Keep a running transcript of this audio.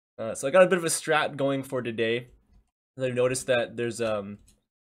So I got a bit of a strat going for today. I've noticed that there's at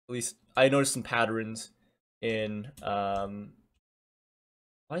least I noticed some patterns in why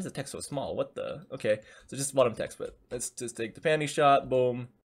is the text so small? What the? Okay, so just bottom text, but let's just take the panty shot. Boom.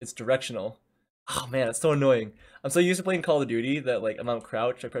 It's directional. Oh man, it's so annoying. I'm so used to playing Call of Duty that like I'm on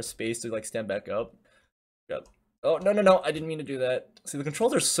crouch, I press space to like stand back up. Yep. Oh no, I didn't mean to do that. See, the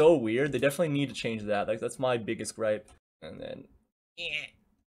controls are so weird. They definitely need to change that. Like that's my biggest gripe. And then, it's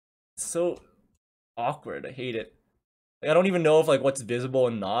so awkward. I hate it. Like I don't even know if like what's visible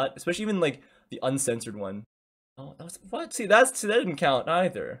and not, especially even like the uncensored one. Oh, that was what? See, that didn't count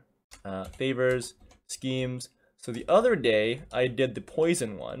either. Favors, schemes. So the other day I did the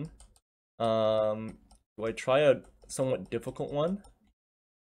poison one. Do I try a somewhat difficult one?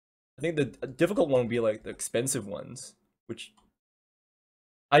 I think the difficult one would be like the expensive ones, which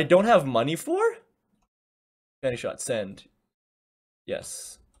I don't have money for. Panty shot, send.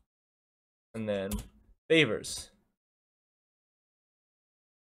 Yes. And then favors.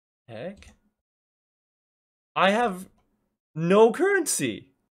 Heck. I have no currency.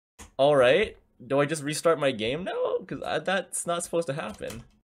 Alright. Do I just restart my game now? Because that's not supposed to happen.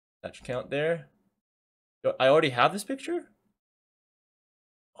 That should count there. I already have this picture?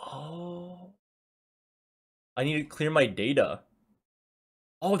 Oh. I need to clear my data.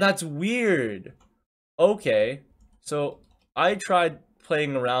 Oh, that's weird. Okay. So, I tried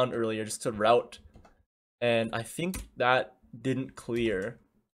playing around earlier just to route. And I think that didn't clear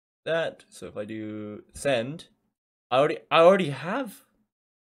that. So if I do send, I already have.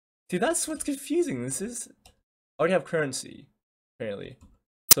 See, that's what's confusing. I already have currency, apparently.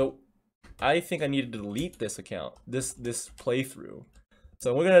 So I think I need to delete this account, this playthrough.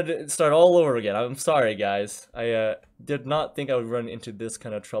 So we're gonna start all over again. I'm sorry, guys. I did not think I would run into this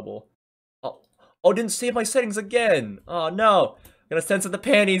kind of trouble. Oh, didn't save my settings again. Oh no, I'm gonna censor the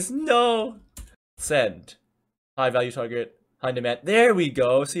panties. No. Send. High value target. High demand. There we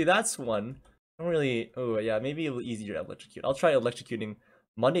go. See, that's one. I don't really. Oh yeah, maybe a little easier to electrocute. I'll try electrocuting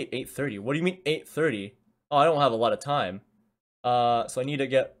Monday 8:30. What do you mean 8:30? Oh, I don't have a lot of time. So I need to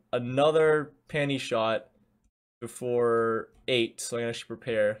get another panty shot before 8. So I actually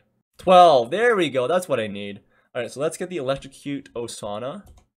prepare 12. There we go. That's what I need. All right. So let's get the electrocute Osana.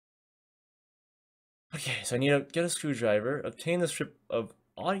 Okay. So I need to get a screwdriver. Obtain the strip of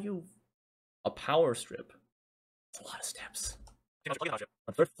audio. A power strip. That's a lot of steps. On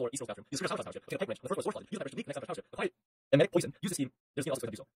third floor, east bathroom. Use the power strip. Take a pipe wrench. On the first floor, use the next power strip. Quiet. And medic poison. Use the steam. There's nothing else to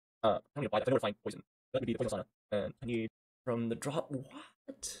do so. I'm gonna buy that. I'm gonna find poison. That would be the poison sauna. And I need from the drop.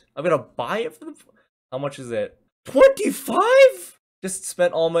 What? I'm gonna buy it for the. How much is it? 25? Just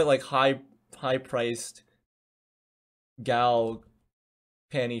spent all my like high priced gal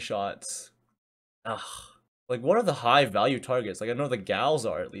panty shots. Ugh. Like, what are the high value targets? Like, I know the gals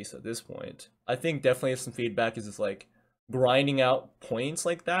are, at least at this point. I think definitely some feedback is just like grinding out points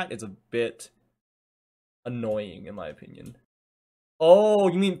like that is a bit annoying in my opinion. Oh,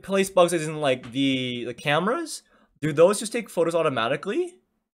 you mean place bugs as in like the cameras? Do those just take photos automatically?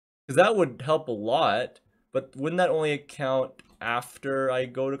 Because that would help a lot. But wouldn't that only count after I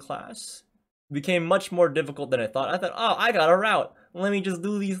go to class? It became much more difficult than I thought. I thought, oh, I got a route. Let me just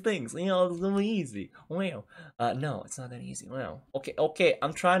do these things. You know, it's really easy. Wow. No, it's not that easy. Wow. Okay.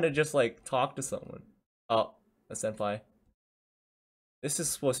 I'm trying to just like talk to someone. Oh, a senpai. This is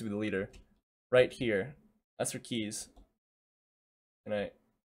supposed to be the leader. Right here. That's her keys. And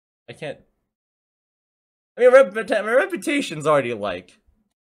I can't. I mean, my reputation's already like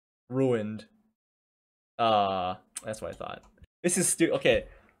ruined. That's what I thought. This is stupid. Okay,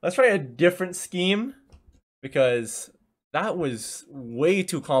 let's try a different scheme because that was way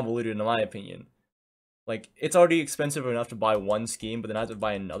too convoluted in my opinion. Like, it's already expensive enough to buy one scheme, but then I have to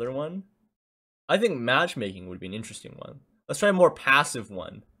buy another one. I think matchmaking would be an interesting one. Let's try a more passive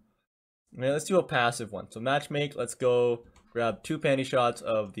one. Okay, let's do a passive one. So matchmake, let's go grab 2 panty shots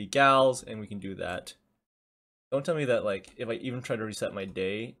of the gals, and we can do that. Don't tell me that, like, if I even try to reset my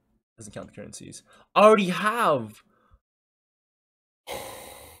day, it doesn't count the currencies. I already have!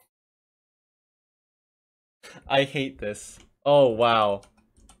 I hate this. Oh, wow.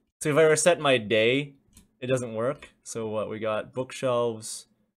 So if I reset my day, it doesn't work. So what, we got bookshelves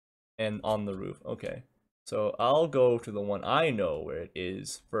and on the roof. Okay. So I'll go to the one I know where it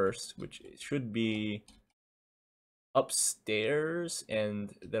is first, which should be upstairs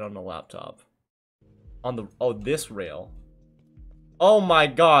and then on the laptop. On the, oh, this rail. Oh my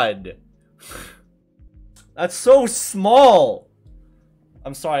god. That's so small.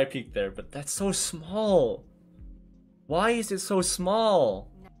 I'm sorry I peeked there, but that's so small. Why is it so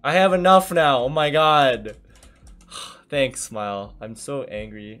small? I have enough now. Oh my god. Thanks, Smile. I'm so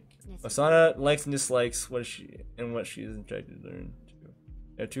angry. Osana likes and dislikes what she is instructed to learn.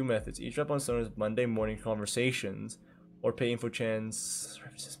 There are two methods. Each up on Osana's Monday morning conversations, or pay info chance.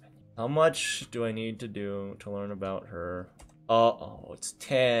 How much do I need to do to learn about her? Oh, it's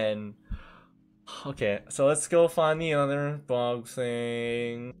 10. Okay, so let's go find the other bug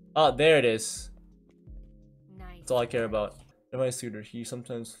thing. Oh, there it is. Nice. That's all I care about. My suitor, he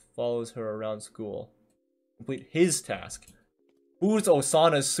sometimes follows her around school. Complete his task. Who's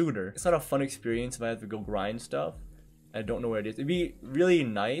Osana's suitor? It's not a fun experience if I have to go grind stuff. I don't know where it is. It'd be really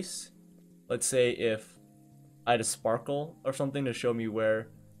nice, let's say, if I had a sparkle or something to show me where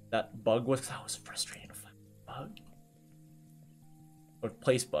that bug was. That was frustrating to find a bug. Or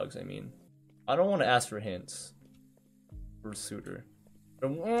place bugs, I mean. I don't want to ask for hints for suitor. I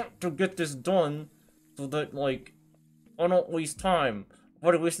want to get this done so that, like, I don't waste time. I've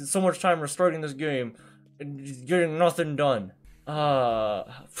already wasted so much time restarting this game and just getting nothing done.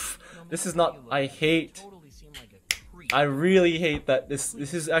 This is not. I really hate that this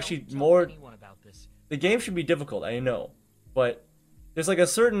is actually more. The game should be difficult, I know, but there's like a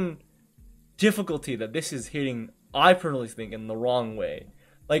certain difficulty that this is hitting, I personally think, in the wrong way.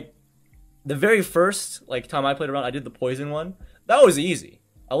 Like, the very first time I played around, I did the poison one. That was easy.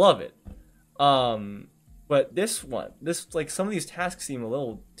 I love it. But this one, some of these tasks seem a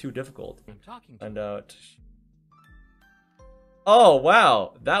little too difficult. And oh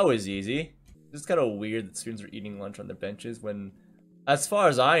wow, that was easy. It's kind of weird that students are eating lunch on their benches when, as far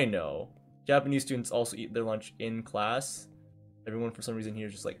as I know, Japanese students also eat their lunch in class. Everyone for some reason here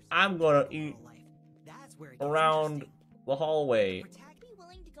is just like, I'm gonna eat around the hallway. Would Tag be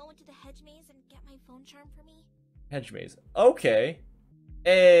willing to go into the hedge maze and get my phone charm for me? Hedge maze. Okay.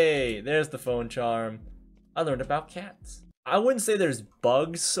 Hey, there's the phone charm. I learned about cats. I wouldn't say there's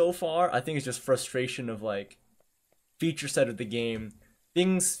bugs so far. I think it's just frustration of like feature set of the game.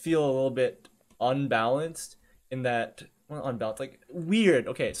 Things feel a little bit unbalanced in that, well, unbalanced, like weird.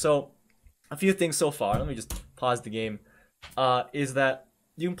 Okay, so a few things so far. Let me just pause the game. Is that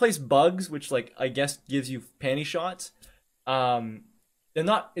you can place bugs, which like I guess gives you panty shots.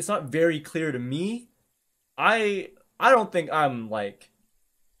 It's not very clear to me. I don't think I'm like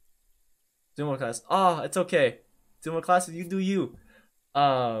Zoomer class. Ah, it's okay. Zoomer classes, you do you.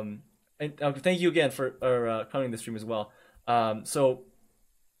 And thank you again for coming to the stream as well. Where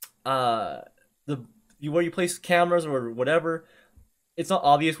you place cameras or whatever, it's not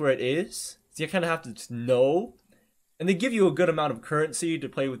obvious where it is. So you kind of have to just know. And they give you a good amount of currency to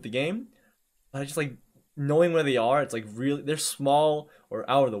play with the game. But just like knowing where they are, it's like really, they're small or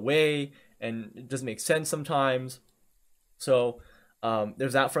out of the way, and it doesn't make sense sometimes. So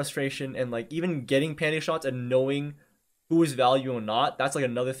there's that frustration, and like even getting panty shots and knowing who is valuable or not, that's like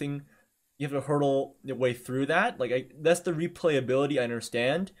another thing. You have to hurdle your way through that. Like that's the replayability, I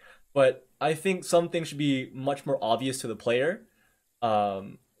understand, but I think some things should be much more obvious to the player.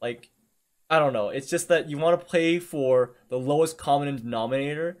 Like, I don't know. It's just that you want to play for the lowest common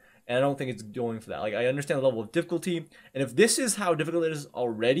denominator, and I don't think it's going for that. Like, I understand the level of difficulty, and if this is how difficult it is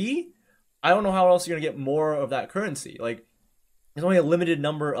already, I don't know how else you're gonna get more of that currency. Like, there's only a limited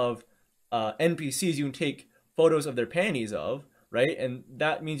number of NPCs you can take photos of their panties of, right? And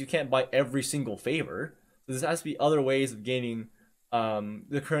that means you can't buy every single favor. So there has to be other ways of gaining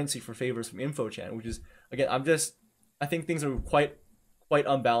the currency for favors from InfoChan, which is, again, I think things are quite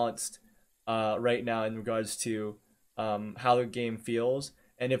unbalanced right now in regards to how the game feels.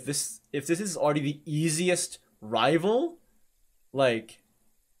 And if this is already the easiest rival, like,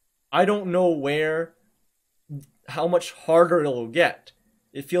 I don't know how much harder it'll get.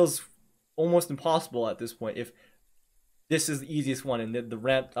 It feels almost impossible at this point if this is the easiest one and the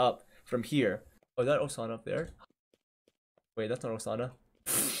ramp up from here. Oh, is that Osana up there? Wait, that's not Osana.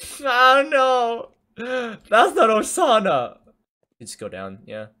 Oh no! That's not Osana! Just go down,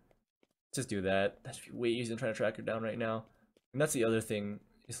 yeah. Just do that. That should be way easier than trying to track her down right now. And that's the other thing.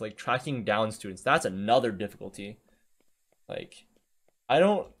 It's like tracking down students. That's another difficulty. Like, I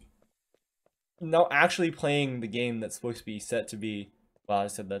don't know, actually playing the game that's supposed to be set to be, wow, I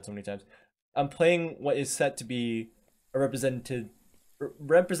said that so many times. I'm playing what is set to be a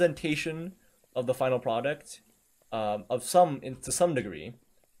representation of the final product, to some degree.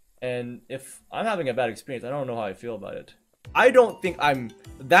 And if I'm having a bad experience, I don't know how I feel about it. I don't think I'm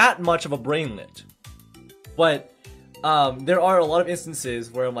that much of a brainlet, but there are a lot of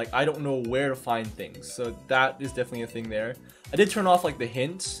instances where I'm like, I don't know where to find things. So that is definitely a thing there. I did turn off like the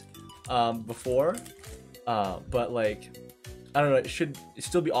hints before, but like, I don't know, it should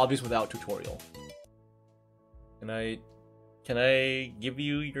still be obvious without tutorial. Can I give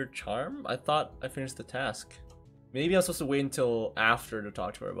you your charm? I thought I finished the task. Maybe I'm supposed to wait until after to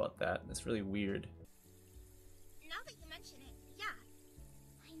talk to her about that. That's really weird. Now that you mention it, yeah.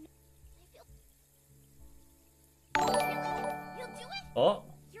 I know. I feel. Really? You'll do it? Oh,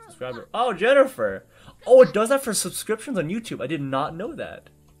 You're a subscriber. luck. Oh, Jennifer. Oh, it does that for subscriptions on YouTube. I did not know that.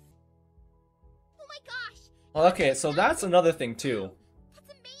 Oh my gosh. Well, okay, so that's another thing too.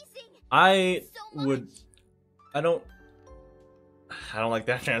 That's amazing. I So would. much. I don't like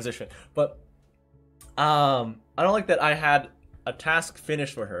that transition, but I don't like that I had a task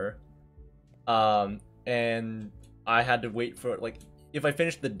finished for her, and I had to wait for, like, if I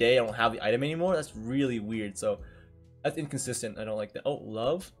finish the day I don't have the item anymore. That's really weird. So that's inconsistent. I don't like that. Oh,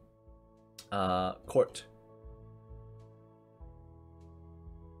 love, court.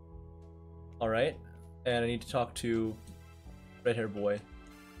 All right, and I need to talk to red-haired boy.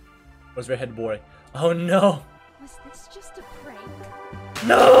 Where's red-haired boy? Oh no! Was this just a prank?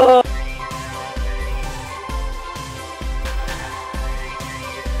 No!